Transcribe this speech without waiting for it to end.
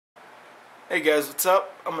Hey guys, what's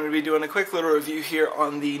up? I'm going to be doing a quick little review here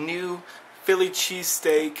on the new Philly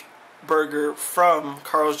cheesesteak burger from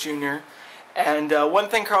Carl's Jr. And one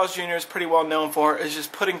thing Carl's Jr. is pretty well known for is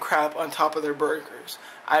just putting crap on top of their burgers.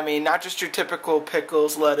 I mean, not just your typical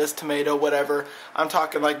pickles, lettuce, tomato, whatever. I'm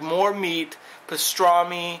talking like more meat,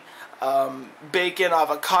 pastrami, bacon,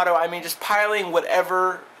 avocado. I mean, just piling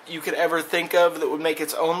whatever you could ever think of that would make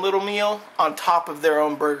its own little meal on top of their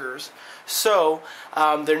own burgers. So,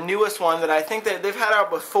 their newest one that I think that they've had out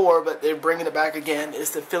before, but they're bringing it back again,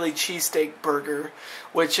 is the Philly cheesesteak burger,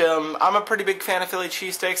 which I'm a pretty big fan of Philly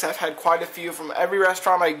cheesesteaks. I've had quite a few from every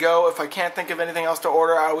restaurant I go. If I can't think of anything else to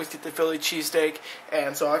order, I always get the Philly cheesesteak,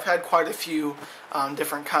 and so I've had quite a few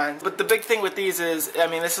different kinds. But the big thing with these is, I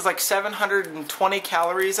mean, this is like 720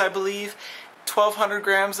 calories, I believe, 1,200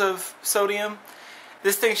 grams of sodium.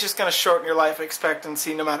 This thing's just going to shorten your life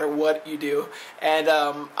expectancy no matter what you do. And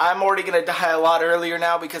I'm already going to die a lot earlier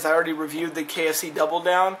now because I already reviewed the KFC Double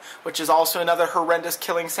Down, which is also another horrendous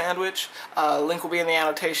killing sandwich. Link will be in the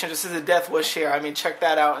annotation. Just as a death wish here. I mean, check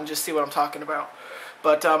that out and just see what I'm talking about.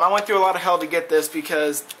 But I went through a lot of hell to get this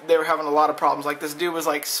because they were having a lot of problems. Like, this dude was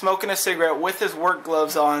like smoking a cigarette with his work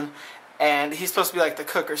gloves on, and he's supposed to be like the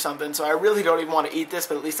cook or something. So I really don't even want to eat this,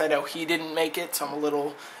 but at least I know he didn't make it, so I'm a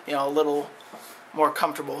little, a little more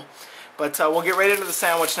comfortable. But we'll get right into the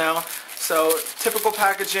sandwich now. So typical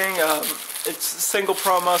packaging, it's single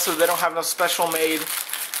promo, so they don't have no special made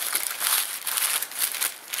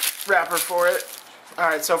wrapper for it.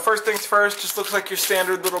 Alright, so first things first, just looks like your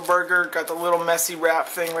standard little burger. Got the little messy wrap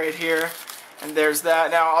thing right here, and there's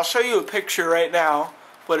that. Now I'll show you a picture right now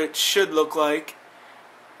what it should look like,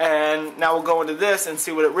 and now we'll go into this and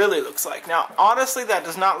see what it really looks like. Now honestly, that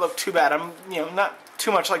does not look too bad. I'm not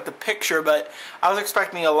too much like the picture, but I was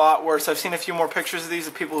expecting a lot worse. I've seen a few more pictures of these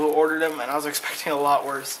of people who ordered them, and I was expecting a lot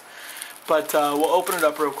worse. But we'll open it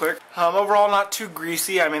up real quick. Overall, not too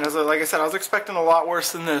greasy. I mean, like I said, I was expecting a lot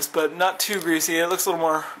worse than this, but not too greasy. It looks a little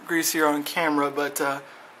more greasier on camera, but now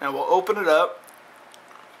we'll open it up.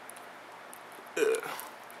 Ugh.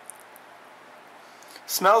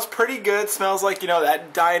 Smells pretty good. Smells like,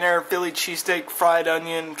 that diner Philly cheesesteak fried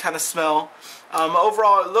onion kind of smell.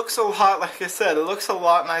 Overall, it looks a lot, like I said, it looks a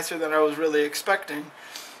lot nicer than I was really expecting.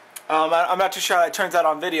 I'm not too sure how that turns out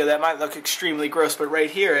on video. That might look extremely gross, but right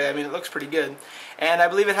here, I mean, it looks pretty good. And I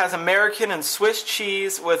believe it has American and Swiss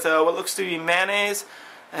cheese with what looks to be mayonnaise,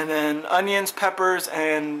 and then onions, peppers,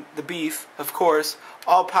 and the beef, of course,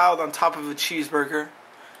 all piled on top of a cheeseburger.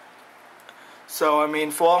 So, I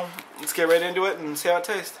mean, well, let's get right into it and see how it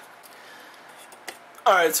tastes.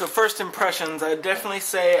 Alright, so first impressions, I'd definitely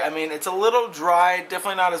say, I mean, it's a little dry,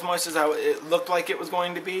 definitely not as moist as it looked like it was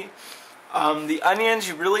going to be. The onions,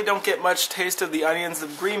 you really don't get much taste of the onions. The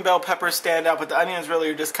green bell peppers stand out, but the onions really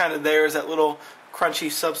are just kind of there as that little crunchy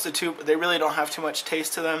substitute, but they really don't have too much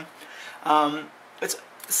taste to them. It's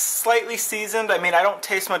slightly seasoned. I mean, I don't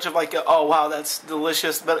taste much of like, oh wow, that's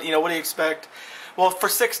delicious, but what do you expect? Well, for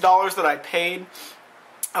 $6 that I paid,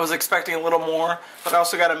 I was expecting a little more, but I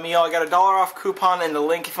also got a meal. I got a $1 off coupon in the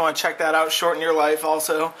link if you want to check that out. Shorten your life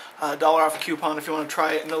also. $1 off coupon if you want to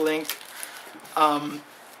try it in the link.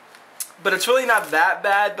 But it's really not that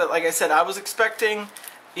bad, but like I said, I was expecting,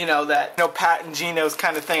 that, Pat and Gino's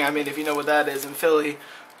kind of thing. I mean, if you know what that is in Philly.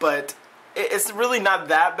 But it's really not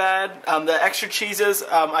that bad. The extra cheeses,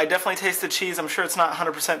 I definitely taste the cheese. I'm sure it's not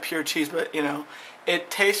 100% pure cheese, but,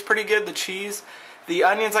 it tastes pretty good, the cheese. The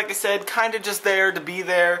onions, like I said, kind of just there to be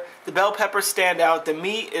there. The bell peppers stand out. The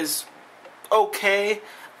meat is okay.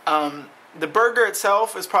 The burger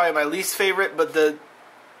itself is probably my least favorite, but the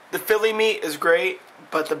Philly meat is great,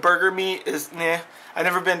 but the burger meat is meh. I've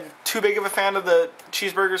never been too big of a fan of the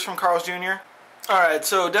cheeseburgers from Carl's Jr. Alright,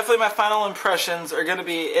 so definitely my final impressions are going to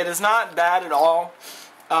be, it is not bad at all.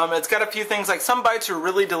 It's got a few things, like some bites are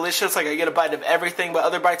really delicious, like I get a bite of everything, but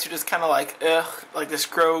other bites are just kind of like, ugh, like this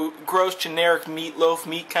gross generic meatloaf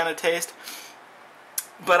meat kind of taste.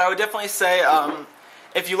 But I would definitely say,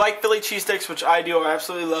 if you like Philly cheesesteaks, which I do, I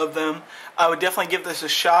absolutely love them, I would definitely give this a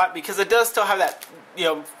shot, because it does still have that,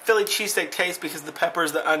 Philly cheesesteak taste, because the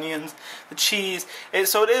peppers, the onions, the cheese,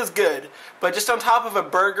 so it is good. But just on top of a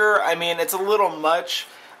burger, I mean, it's a little much,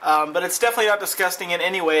 but it's definitely not disgusting in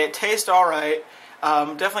any way. It tastes alright.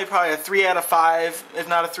 Definitely probably a 3 out of 5, if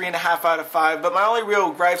not a 3.5 out of 5. But my only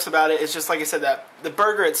real gripes about it is just, like I said, that the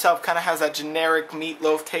burger itself kind of has that generic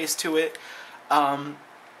meatloaf taste to it.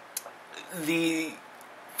 The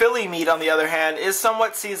Philly meat, on the other hand, is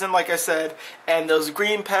somewhat seasoned, like I said, and those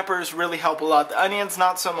green peppers really help a lot. The onions,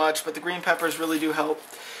 not so much, but the green peppers really do help.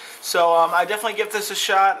 So I definitely give this a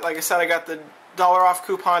shot. Like I said, I got the off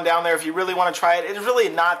coupon down there if you really want to try it. It's really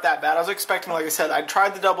not that bad. I was expecting, like I said, I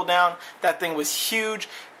tried the double down. That thing was huge,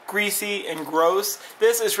 greasy, and gross.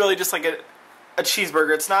 This is really just like a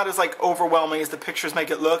cheeseburger. It's not as like overwhelming as the pictures make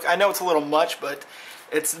it look. I know it's a little much, but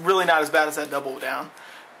it's really not as bad as that double down.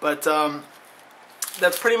 But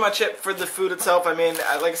that's pretty much it for the food itself. I mean,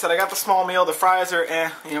 like I said, I got the small meal. The fries are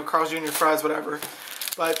you know, Carl's Jr. fries, whatever.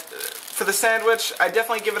 But for the sandwich, I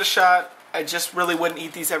definitely give it a shot. I just really wouldn't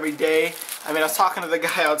eat these every day. I mean, I was talking to the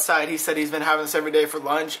guy outside. He said he's been having this every day for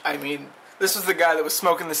lunch. I mean, this was the guy that was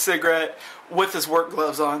smoking the cigarette with his work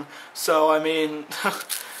gloves on. So, I mean,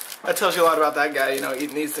 that tells you a lot about that guy, you know,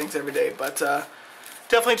 eating these things every day. But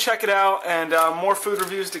definitely check it out, and more food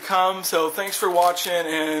reviews to come. So thanks for watching,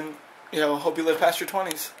 and, you know, hope you live past your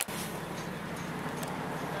 20s.